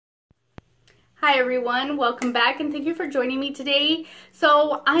Hi everyone, welcome back and thank you for joining me today.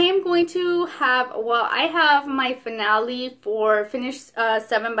 So I am going to have, I have my finale for Finish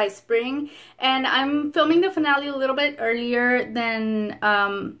 7 by Spring, and I'm filming the finale a little bit earlier than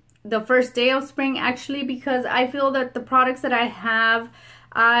the first day of spring actually, because I feel that the products that I have,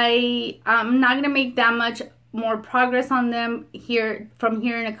 I'm not going to make that much more progress on them from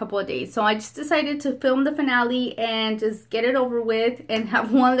here in a couple of days. So I just decided to film the finale and just get it over with and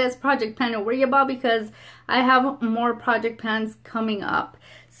have one less project plan to worry about, because I have more project plans coming up.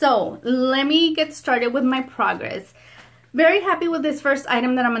 So let me get started with my progress. Very happy with this first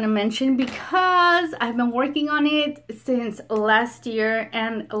item that I'm going to mention, because I've been working on it since last year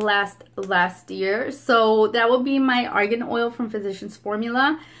and last year. So that will be my argan oil from Physicians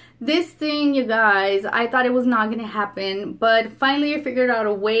Formula. This thing, you guys, I thought it was not going to happen, but finally I figured out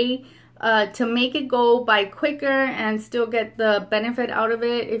a way to make it go by quicker and still get the benefit out of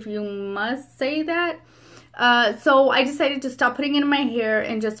it, if you must say that. So I decided to stop putting it in my hair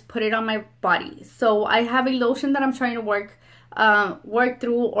and just put it on my body. So I have a lotion that I'm trying to work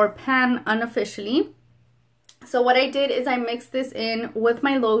through or pan unofficially. So what I did is I mixed this in with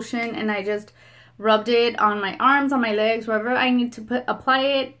my lotion and I just rubbed it on my arms, on my legs, wherever I need to apply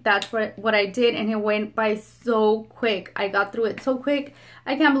it. That's what I did, and it went by so quick. I got through it so quick.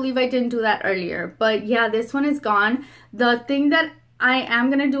 I can't believe I didn't do that earlier. But yeah, this one is gone. The thing that I am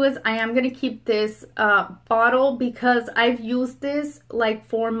going to do is I am going to keep this bottle, because I've used this like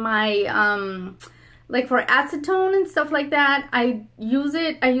for my like for acetone and stuff like that. I use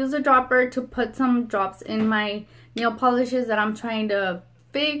a dropper to put some drops in my nail polishes that I'm trying to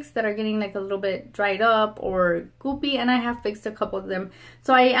fix, that are getting like a little bit dried up or goopy, and I have fixed a couple of them.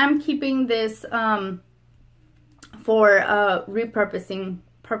 So I am keeping this for repurposing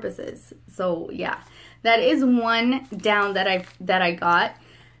purposes. So yeah, that is one down that I got.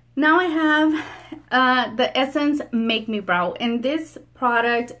 Now I have the Essence Make Me Brow, and this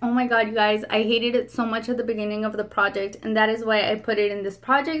product, oh my god, you guys, I hated it so much at the beginning of the project, and that is why I put it in this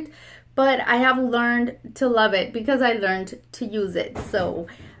project. But I have learned to love it because I learned to use it. So,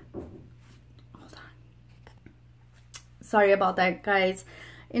 hold on. Sorry about that, guys.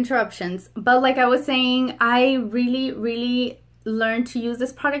 Interruptions. But like I was saying, I really learned to use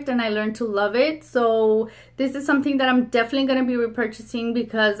this product and I learned to love it. So this is something that I'm definitely going to be repurchasing,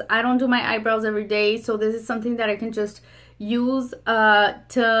 because I don't do my eyebrows every day. So this is something that I can just use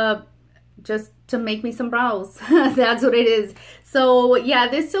to make me some brows. That's what it is. So yeah,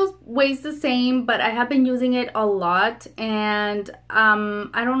 this still weighs the same, but I have been using it a lot, and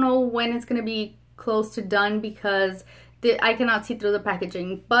I don't know when it's gonna be close to done, because I cannot see through the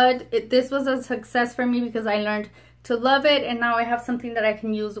packaging. But this was a success for me because I learned to love it, and now I have something that I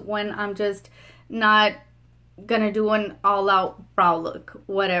can use when I'm just not gonna do an all-out brow look,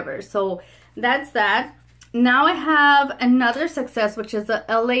 whatever. So that's that. Now I have another success, which is the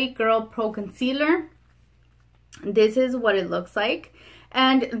LA Girl Pro Concealer. This is what it looks like.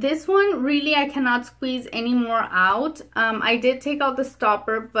 And this one, really, I cannot squeeze any more out. I did take out the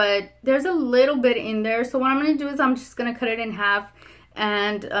stopper, but there's a little bit in there. So what I'm going to do is I'm just going to cut it in half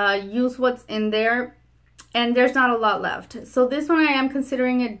and use what's in there. And there's not a lot left. So this one, I am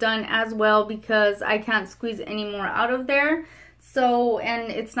considering it done as well, because I can't squeeze any more out of there. So,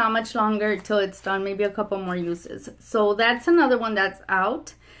 and it's not much longer till it's done, maybe a couple more uses. So that's another one that's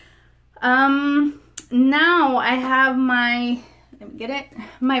out. Now I have my, let me get it,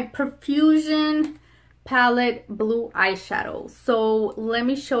 my Profusion Palette Blue Eyeshadow. So let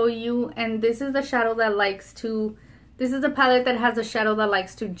me show you, and this is the shadow that likes to, this is the palette that has a shadow that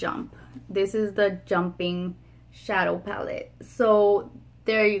likes to jump. This is the jumping shadow palette. So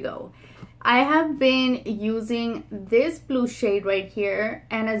there you go. I have been using this blue shade right here,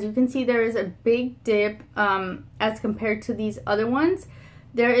 and as you can see, there is a big dip as compared to these other ones.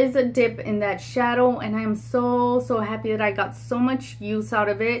 There is a dip in that shadow, and I'm so happy that I got so much use out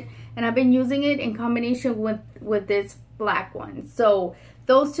of it, and I've been using it in combination with this black one. So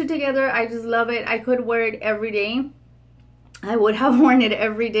those two together, I just love it. I could wear it every day. I would have worn it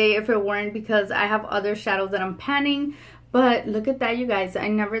every day if it weren't because I have other shadows that I'm panning. But look at that, you guys. I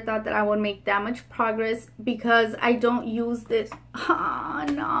never thought that I would make that much progress because I don't use this. Oh,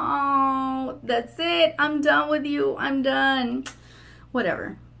 no. That's it. I'm done with you. I'm done.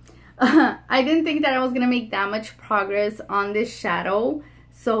 Whatever. I didn't think that I was going to make that much progress on this shadow.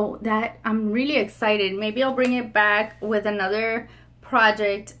 So that I'm really excited. Maybe I'll bring it back with another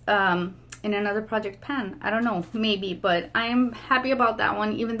project in another project pan. I don't know, maybe, but I'm happy about that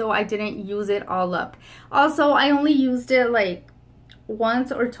one, even though I didn't use it all up. Also, I only used it like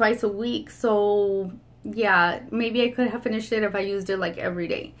once or twice a week, so yeah, maybe I could have finished it if I used it like every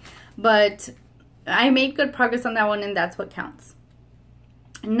day. But I made good progress on that one, and that's what counts.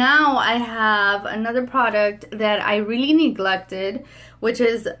 Now I have another product that I really neglected, which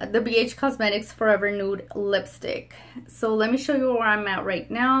is the BH Cosmetics Forever Nude Lipstick. So let me show you where I'm at right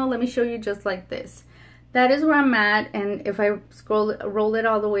now. Let me show you just like this. That is where I'm at, and if I roll it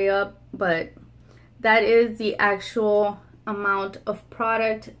all the way up, but that is the actual amount of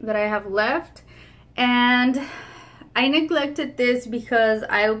product that I have left. And I neglected this because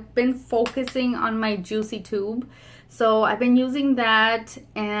I've been focusing on my Juicy Tube. So I've been using that,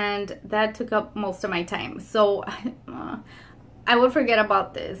 and that took up most of my time. So I would forget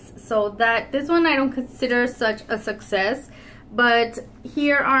about this. So this one I don't consider such a success. But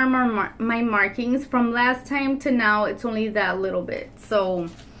here are my markings from last time to now. It's only that little bit. So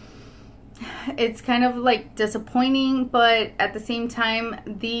it's kind of like disappointing, but at the same time,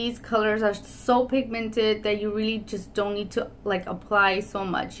 these colors are so pigmented that you really just don't need to like apply so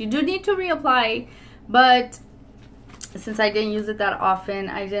much. You do need to reapply, but since I didn't use it that often,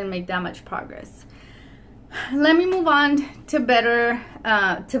 I didn't make that much progress. Let me move on to better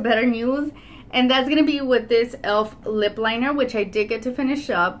news, and that's gonna be with this e.l.f. lip liner, which I did get to finish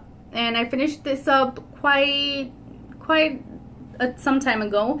up, and I finished this up quite some time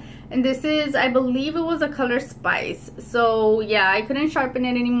ago. And this is, I believe it was a color Spice. So yeah, I couldn't sharpen it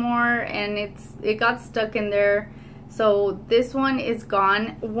anymore, and it got stuck in there. So this one is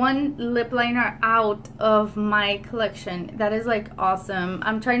gone. One lip liner out of my collection. That is like awesome.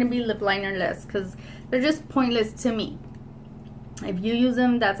 I'm trying to be lip liner-less because they're just pointless to me. If you use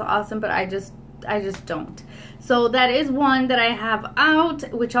them, that's awesome, but I just don't. So that is one that I have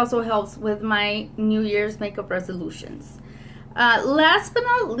out, which also helps with my New Year's makeup resolutions. Last but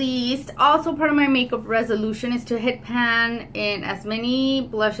not least, also part of my makeup resolution is to hit pan in as many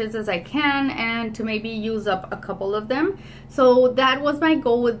blushes as I can, and to maybe use up a couple of them. So that was my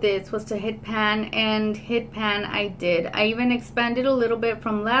goal with this, was to hit pan, and hit pan I did. I even expanded a little bit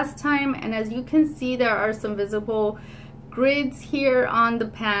from last time, and as you can see, there are some visible grids here on the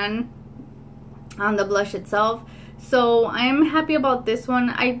pan, on the blush itself. So I am happy about this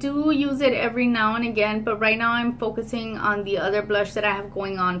one. I do use it every now and again, but right now I'm focusing on the other blush that I have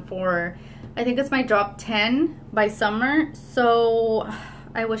going on for, I think it's my drop 10 by Summer. So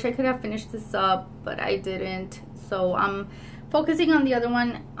I wish I could have finished this up, but I didn't. So I'm focusing on the other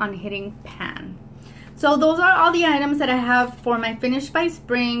one, on hitting pan. So those are all the items that I have for my Finish by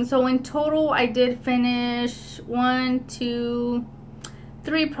Spring. So in total, I did finish 1, 2,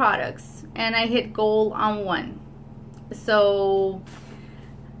 3 products, and I hit goal on 1. So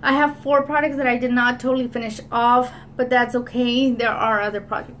I have 4 products that I did not totally finish off, but that's okay. There are other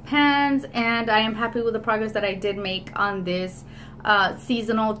project pans, and I am happy with the progress that I did make on this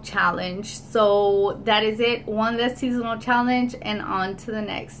seasonal challenge. So that is it. One less seasonal challenge, and on to the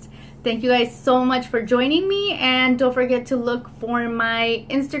next. Thank you guys so much for joining me, and don't forget to look for my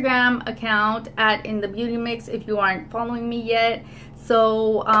Instagram account at In The Beauty Mix if you aren't following me yet.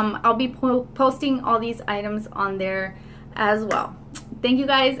 So I'll be posting all these items on there as well. Thank you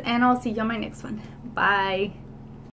guys, and I'll see you on my next one. Bye.